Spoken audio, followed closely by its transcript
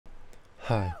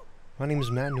Hi, my name is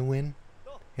Matt Nguyen,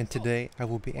 and today I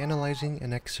will be analyzing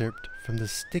an excerpt from the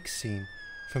stick scene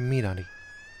from Minari.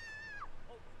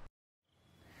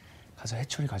 가서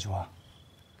해초리 가져와.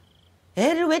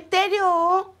 애를 왜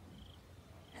때려?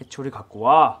 해초리 갖고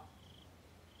와.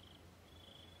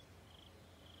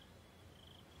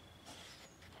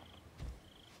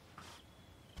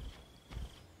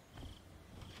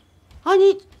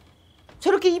 아니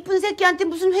저렇게 이쁜 새끼한테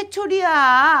무슨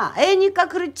회초리야. 애니까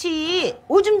그렇지.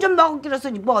 오줌 좀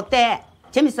먹기로서 뭐 어때?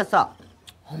 재밌었어?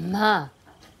 엄마,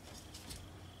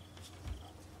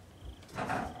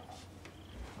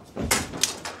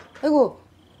 아이고.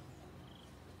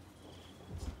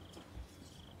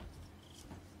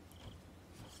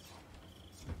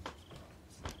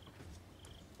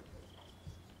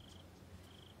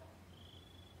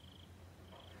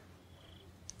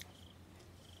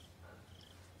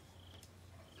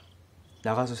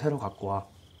 나가서 새로 갖고 와.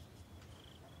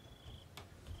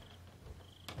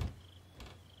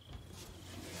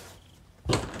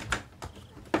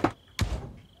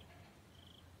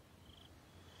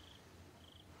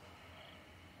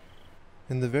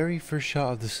 In the very first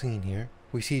shot of the scene here,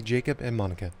 we see Jacob and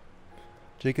Monica.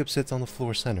 Jacob sits on the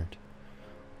floor centered,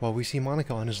 while we see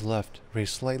Monica on his left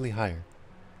raised slightly higher,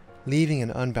 leaving an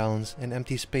unbalanced and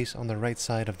empty space on the right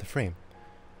side of the frame,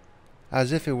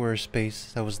 as if it were a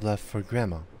space that was left for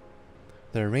Grandma.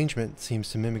 The arrangement seems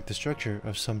to mimic the structure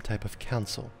of some type of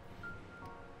council,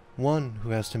 one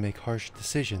who has to make harsh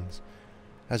decisions,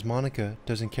 as Monica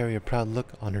doesn't carry a proud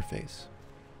look on her face.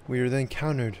 We are then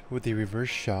countered with a reverse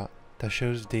shot that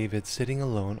shows David sitting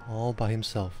alone all by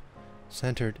himself,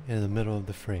 centered in the middle of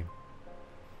the frame.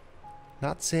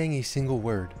 Not saying a single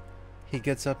word, he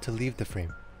gets up to leave the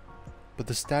frame, but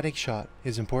the static shot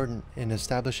is important in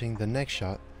establishing the next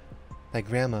shot that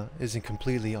Grandma isn't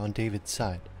completely on David's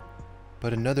side,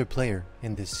 but another player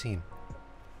in this scene.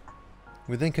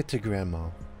 We then cut to Grandma,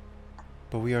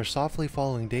 but we are softly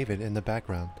following David in the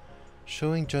background,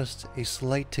 showing just a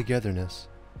slight togetherness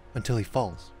until he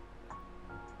falls.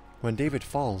 When David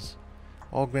falls,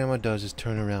 all Grandma does is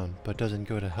turn around but doesn't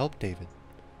go to help David.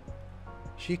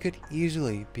 She could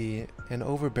easily be an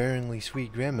overbearingly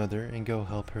sweet grandmother and go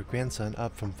help her grandson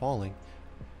up from falling,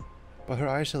 but her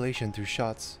isolation through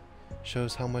shots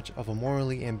shows how much of a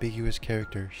morally ambiguous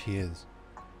character she is.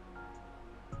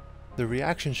 The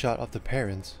reaction shot of the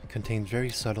parents contains very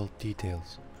subtle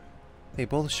details. They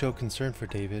both show concern for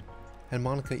David, and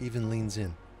Monica even leans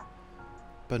in,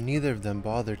 but neither of them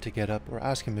bother to get up or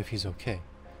ask him if he's okay,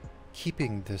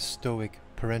 keeping this stoic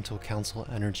parental counsel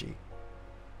energy.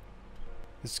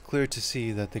 It's clear to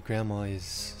see that the grandma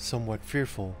is somewhat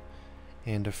fearful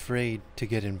and afraid to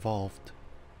get involved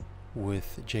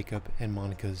with Jacob and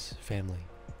Monica's family.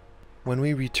 When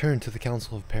we return to the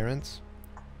Council of Parents,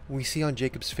 we see on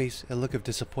Jacob's face a look of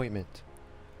disappointment,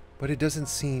 but it doesn't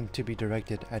seem to be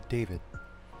directed at David.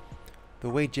 The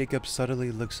way Jacob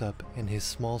subtly looks up and his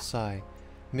small sigh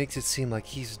makes it seem like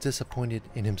he's disappointed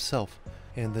in himself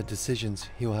and the decisions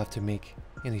he will have to make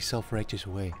in a self-righteous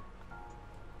way.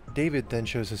 David then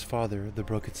shows his father the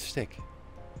broken stick,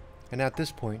 and at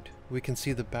this point we can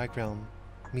see the background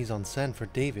mise-en-scène for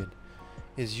David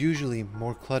is usually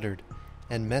more cluttered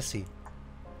and messy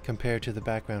compared to the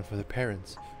background for the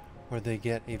parents, where they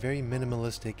get a very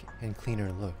minimalistic and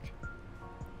cleaner look.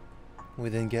 We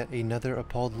then get another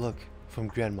appalled look from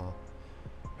Grandma,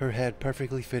 her head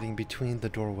perfectly fitting between the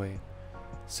doorway,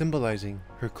 symbolizing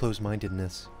her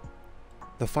close-mindedness.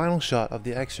 The final shot of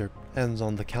the excerpt ends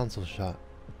on the council shot.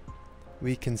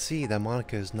 We can see that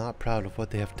Monica is not proud of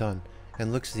what they have done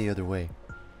and looks the other way,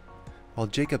 while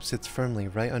Jacob sits firmly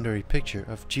right under a picture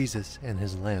of Jesus and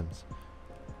his lambs.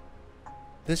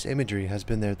 This imagery has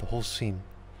been there the whole scene,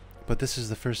 but this is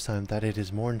the first time that it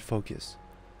is more in focus.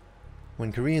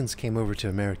 When Koreans came over to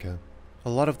America, a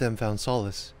lot of them found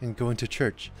solace in going to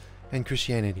church and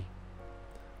Christianity,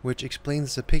 which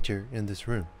explains the picture in this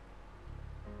room.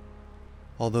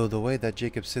 Although the way that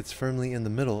Jacob sits firmly in the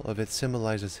middle of it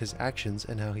symbolizes his actions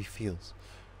and how he feels.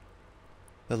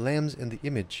 The lambs in the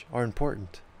image are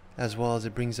important, as well as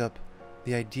it brings up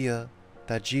the idea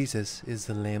that Jesus is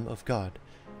the Lamb of God,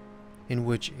 in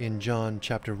which in John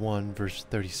chapter 1 verse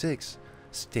 36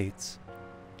 states,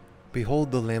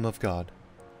 "Behold the Lamb of God,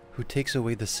 who takes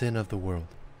away the sin of the world,"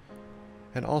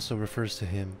 and also refers to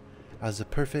him as the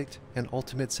perfect and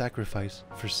ultimate sacrifice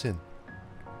for sin.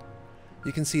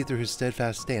 You can see through his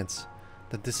steadfast stance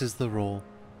that this is the role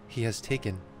he has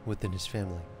taken within his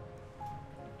family.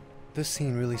 This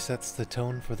scene really sets the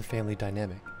tone for the family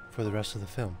dynamic for the rest of the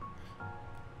film.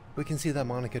 We can see that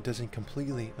Monica doesn't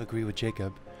completely agree with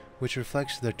Jacob, which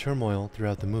reflects their turmoil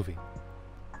throughout the movie.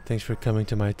 Thanks for coming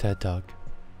to my TED Talk.